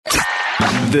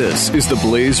This is the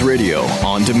Blaze Radio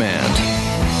on demand.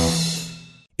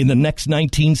 In the next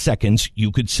 19 seconds, you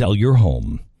could sell your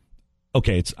home.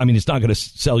 Okay, it's not going to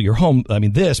sell your home,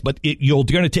 but you're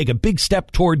going to take a big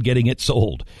step toward getting it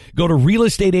sold. Go to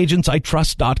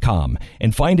realestateagentsitrust.com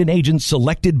and find an agent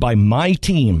selected by my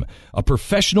team, a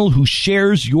professional who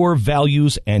shares your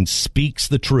values and speaks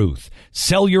the truth.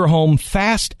 Sell your home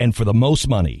fast and for the most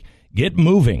money. Get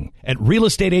moving at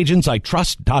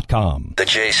realestateagentsitrust.com. The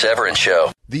Jay Severin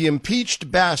Show. The impeached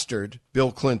bastard,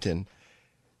 Bill Clinton,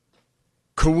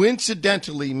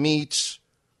 coincidentally meets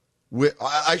with,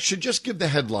 I should just give the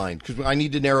headline because I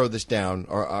need to narrow this down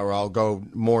or I'll go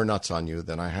more nuts on you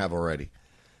than I have already.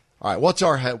 All right, what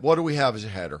do we have as a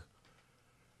header?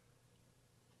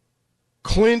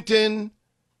 Clinton,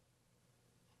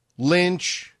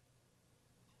 Lynch,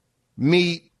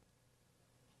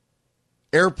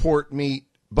 airport meet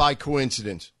by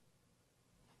coincidence.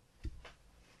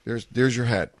 There's your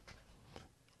head.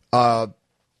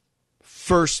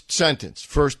 First sentence,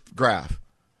 first graph.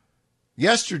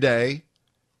 Yesterday,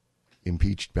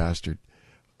 impeached bastard,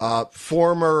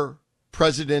 former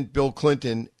President Bill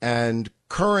Clinton and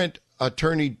current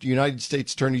United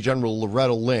States Attorney General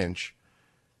Loretta Lynch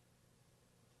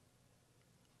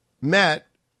met.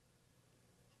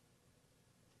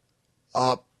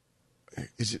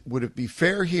 Would it be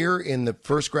fair here in the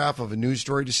first graph of a news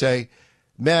story to say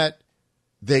met?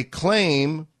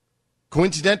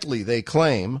 Coincidentally, they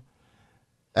claim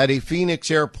at a Phoenix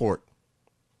airport.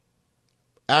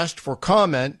 Asked for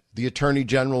comment, the Attorney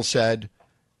General said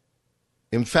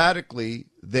emphatically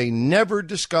they never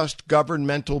discussed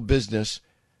governmental business,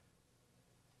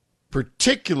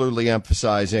 particularly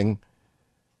emphasizing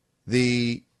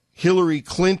the Hillary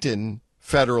Clinton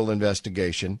federal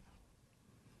investigation,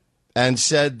 and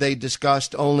said they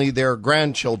discussed only their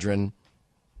grandchildren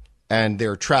and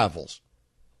their travels.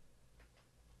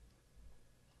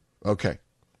 Okay,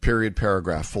 period,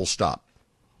 paragraph, full stop.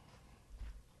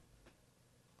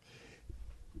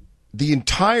 The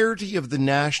entirety of the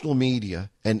national media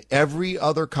and every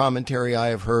other commentary I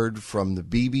have heard, from the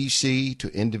BBC to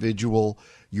individual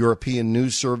European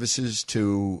news services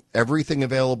to everything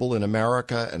available in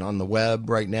America and on the web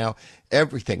right now,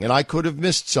 everything. And I could have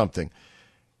missed something.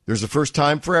 There's a first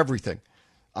time for everything.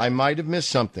 I might have missed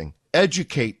something.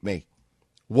 Educate me.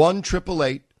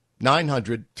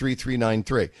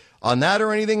 1-888-900-3393. On that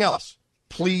or anything else,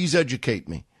 please educate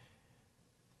me.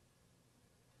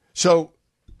 So,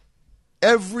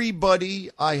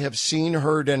 everybody I have seen,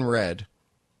 heard, and read,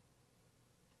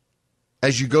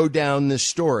 as you go down this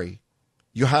story,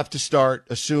 you have to start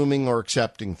assuming or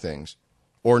accepting things,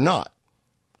 or not.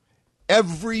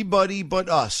 Everybody but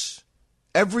us,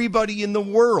 everybody in the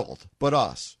world but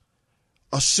us,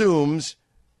 assumes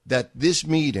that this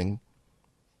meeting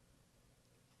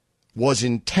was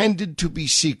intended to be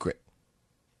secret,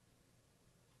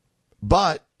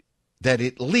 but that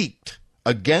it leaked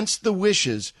against the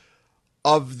wishes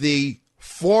of the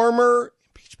former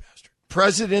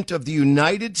President of the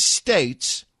United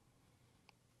States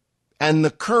and the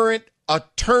current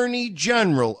Attorney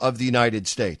General of the United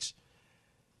States.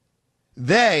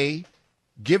 They,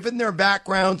 given their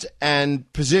backgrounds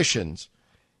and positions,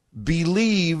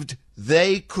 believed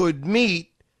they could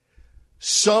meet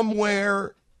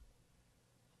somewhere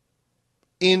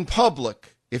in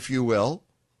public, if you will,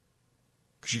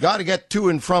 because you got to get to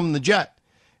and from the jet.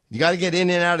 You got to get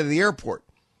in and out of the airport.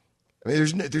 I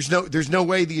mean, there's no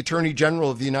way the Attorney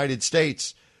General of the United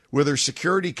States, with her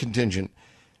security contingent,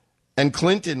 and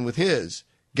Clinton with his,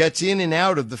 gets in and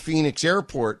out of the Phoenix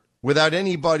airport without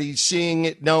anybody seeing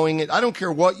it, knowing it. I don't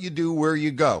care what you do, where you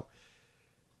go.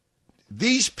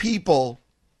 These people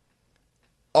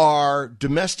are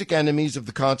domestic enemies of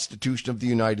the Constitution of the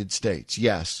United States,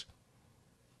 yes.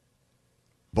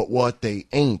 But what they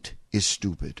ain't is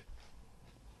stupid.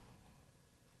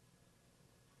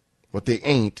 What they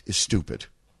ain't is stupid.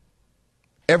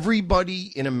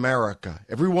 Everybody in America,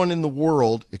 everyone in the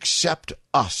world except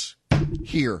us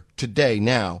here today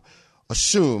now,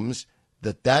 assumes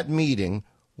that that meeting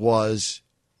was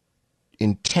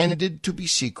intended to be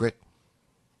secret,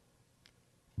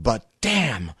 but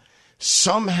damn,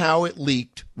 somehow it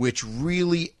leaked, which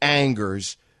really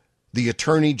angers the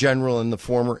Attorney General and the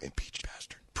former impeached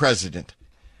bastard president,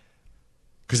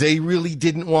 because they really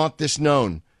didn't want this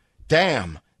known.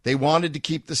 Damn, they wanted to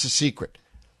keep this a secret.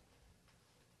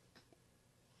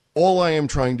 All I am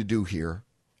trying to do here,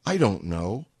 I don't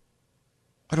know.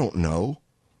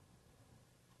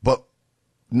 But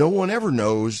no one ever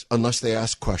knows unless they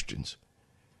ask questions.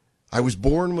 I was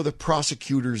born with a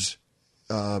prosecutor's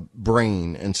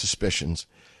brain and suspicions.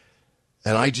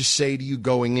 And I just say to you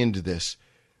going into this,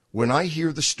 when I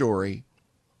hear the story,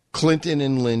 Clinton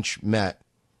and Lynch met,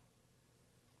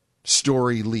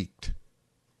 story leaked,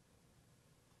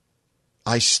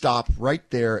 I stop right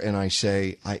there and I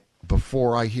say,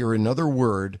 before I hear another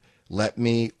word, let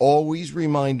me always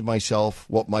remind myself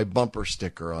what my bumper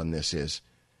sticker on this is.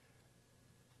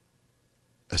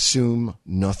 Assume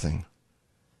nothing.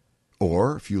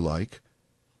 Or, if you like,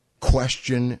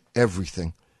 question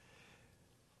everything.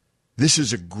 This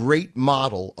is a great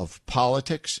model of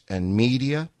politics and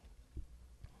media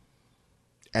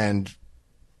and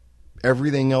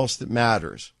everything else that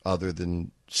matters other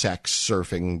than sex,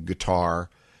 surfing, guitar,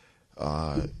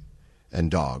 and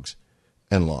dogs,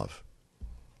 and love,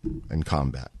 and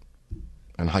combat,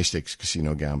 and high-stakes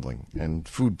casino gambling, and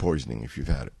food poisoning if you've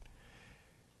had it.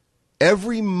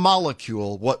 Every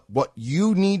molecule, what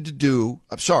you need to do,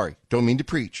 I'm sorry, don't mean to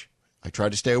preach. I try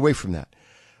to stay away from that.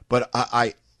 But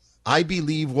I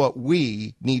believe what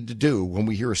we need to do when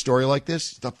we hear a story like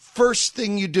this, the first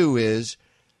thing you do is,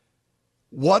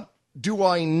 what do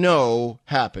I know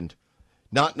happened?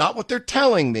 Not what they're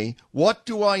telling me. What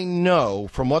do I know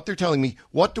from what they're telling me?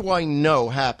 What do I know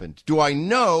happened? Do I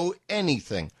know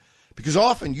anything? Because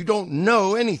often you don't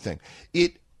know anything.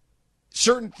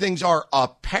 Certain things are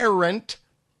apparent,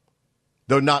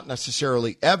 though not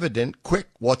necessarily evident. Quick,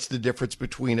 what's the difference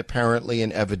between apparently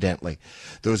and evidently?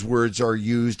 Those words are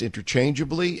used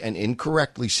interchangeably and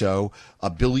incorrectly so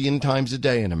 1 billion times a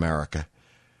day in America.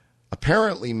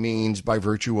 Apparently means by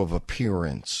virtue of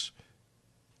appearance.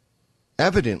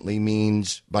 Evidently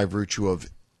means by virtue of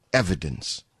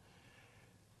evidence.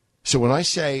 So when I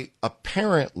say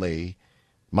apparently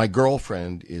my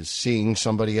girlfriend is seeing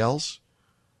somebody else,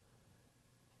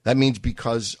 that means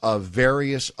because of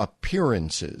various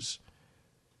appearances,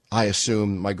 I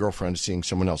assume my girlfriend is seeing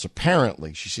someone else.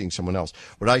 Apparently she's seeing someone else.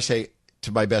 When I say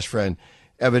to my best friend,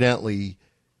 evidently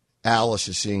Alice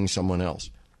is seeing someone else,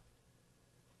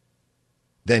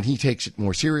 then he takes it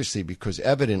more seriously because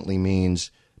evidently means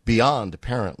beyond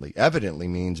apparently. Evidently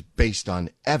means based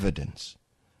on evidence.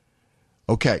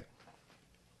 Okay,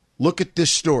 look at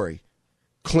this story.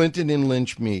 Clinton and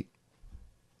Lynch meet,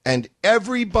 and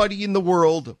everybody in the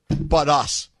world but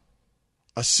us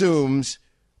assumes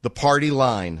the party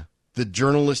line, the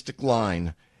journalistic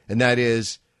line, and that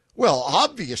is, well,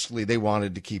 obviously they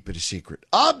wanted to keep it a secret.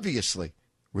 Obviously.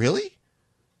 Really?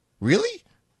 Really?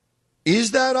 Is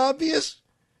that obvious?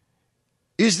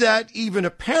 Is that even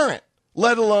apparent,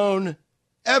 let alone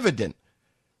evident?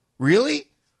 Really?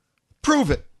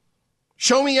 Prove it.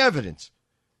 Show me evidence.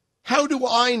 How do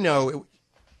I know?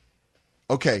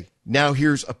 Okay, now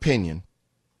here's opinion.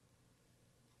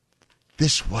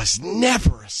 This was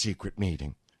never a secret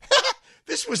meeting.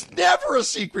 This was never a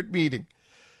secret meeting.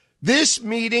 This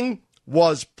meeting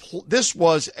was, this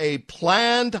was a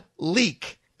planned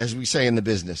leak, as we say in the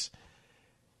business.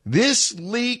 This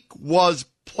leak was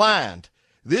planned.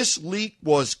 This leak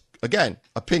was, again,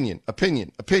 opinion.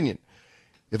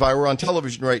 If I were on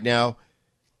television right now,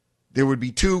 there would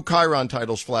be 2 Chiron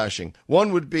titles flashing.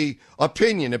 One would be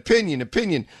opinion.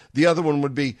 The other one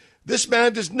would be, this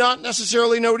man does not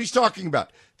necessarily know what he's talking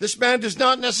about. This man does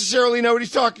not necessarily know what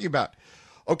he's talking about.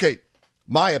 Okay,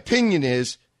 my opinion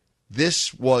is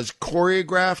this was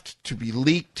choreographed to be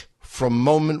leaked from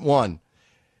moment one.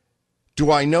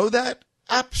 Do I know that?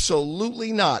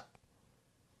 Absolutely not.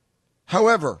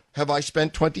 However, have I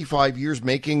spent 25 years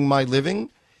making my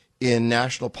living in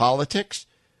national politics?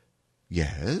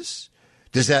 Yes.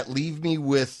 Does that leave me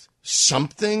with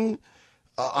something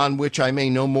on which I may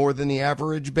know more than the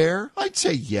average bear? I'd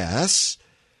say yes.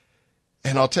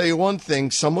 And I'll tell you one thing,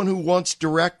 someone who once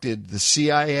directed the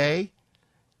CIA,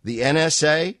 the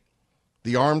NSA,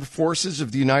 the Armed Forces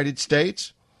of the United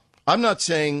States, I'm not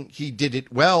saying he did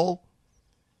it well,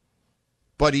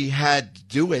 but he had to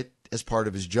do it as part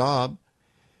of his job.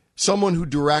 Someone who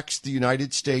directs the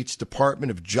United States Department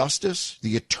of Justice,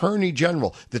 the Attorney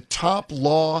General, the top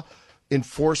law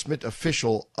enforcement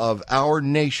official of our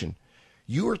nation.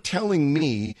 You are telling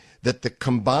me that the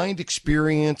combined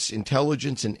experience,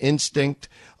 intelligence, and instinct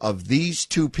of these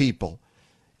 2 people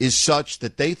is such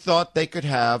that they thought they could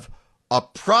have a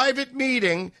private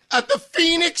meeting at the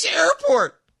Phoenix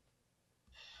airport.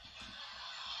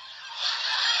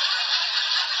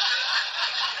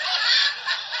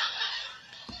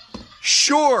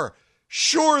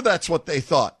 Sure, that's what they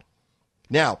thought.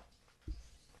 Now,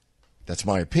 that's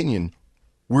my opinion.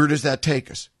 Where does that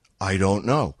take us? I don't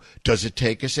know. Does it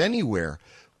take us anywhere?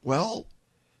 Well,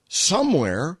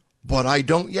 somewhere, but I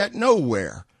don't yet know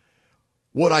where.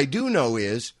 What I do know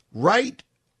is, right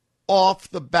off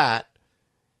the bat,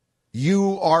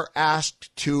 you are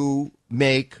asked to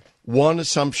make one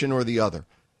assumption or the other.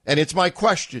 And it's my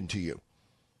question to you.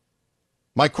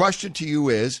 My question to you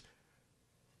is,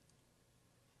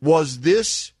 was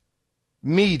this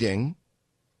meeting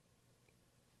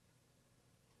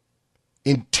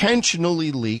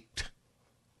intentionally leaked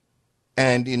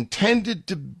and intended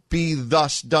to be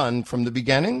thus done from the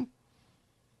beginning?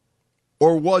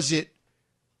 Or was it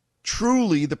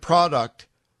truly the product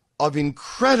of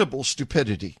incredible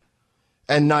stupidity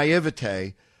and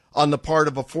naivete on the part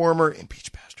of a former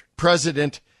impeached bastard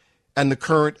president and the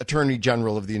current Attorney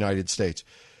General of the United States?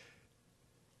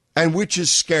 And which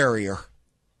is scarier?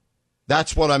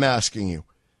 That's what I'm asking you.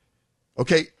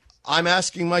 Okay, I'm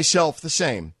asking myself the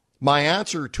same. My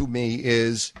answer to me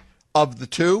is, of the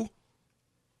two,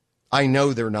 I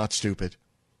know they're not stupid.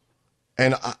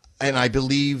 And I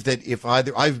believe that if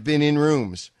either, I've been in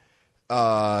rooms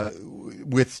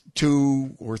with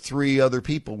 2 or 3 other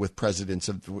people with presidents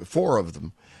of 4 of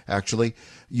them, actually,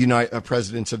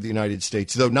 presidents of the United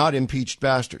States, though not impeached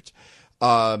bastards,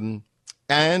 and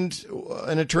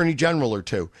an attorney general or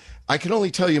 2. I can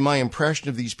only tell you my impression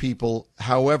of these people,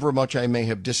 however much I may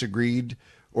have disagreed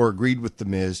or agreed with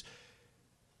them, is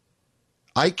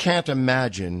I can't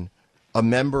imagine a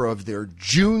member of their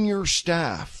junior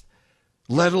staff,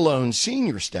 let alone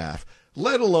senior staff,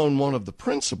 let alone one of the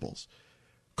principals,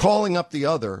 calling up the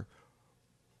other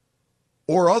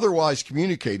or otherwise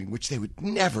communicating, which they would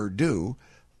never do.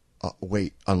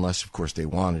 Unless, of course, they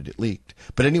wanted it leaked.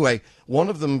 But anyway, one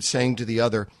of them saying to the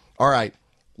other, all right,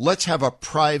 let's have a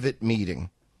private meeting.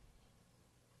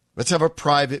 Let's have a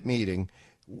private meeting.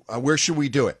 Where should we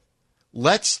do it?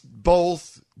 Let's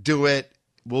both do it.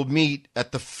 We'll meet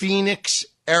at the Phoenix,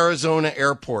 Arizona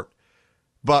airport,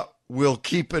 but we'll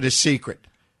keep it a secret.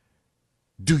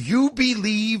 Do you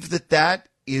believe that that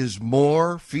is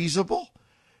more feasible?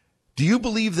 Do you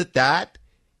believe that that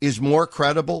is more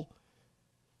credible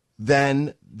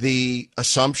than the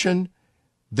assumption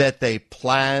that they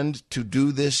planned to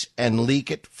do this and leak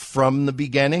it from the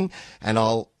beginning? And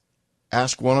I'll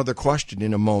ask one other question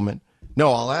in a moment.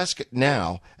 No, I'll ask it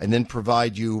now and then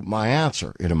provide you my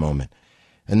answer in a moment.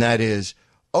 And that is,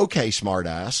 okay,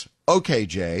 smartass, okay,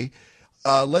 Jay,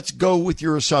 let's go with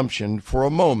your assumption for a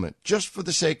moment, just for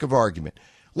the sake of argument.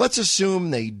 Let's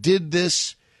assume they did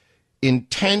this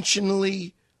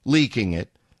intentionally leaking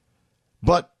it,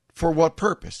 but for what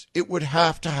purpose? It would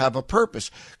have to have a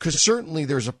purpose, because certainly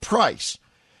there's a price.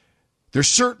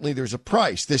 There's a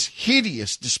price. This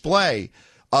hideous display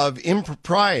of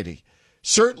impropriety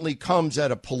certainly comes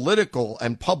at a political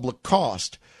and public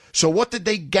cost. So what did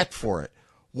they get for it?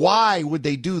 Why would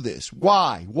they do this?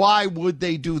 Why? Why would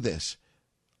they do this?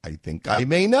 I think I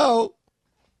may know.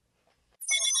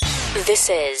 This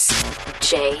is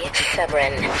Jay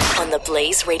Severin on the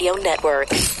Blaze Radio Network.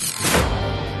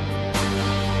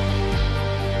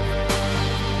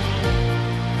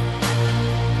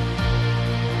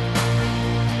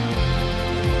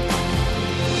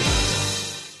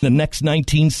 The next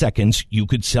 19 seconds, you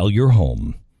could sell your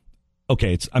home.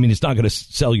 Okay, it's not going to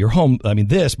sell your home,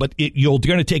 but you're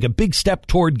going to take a big step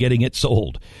toward getting it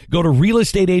sold. Go to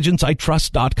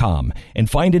realestateagentsitrust.com and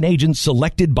find an agent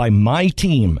selected by my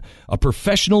team, a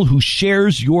professional who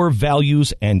shares your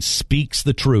values and speaks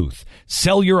the truth.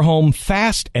 Sell your home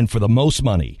fast and for the most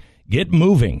money. Get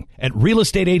moving at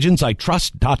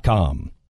realestateagentsitrust.com.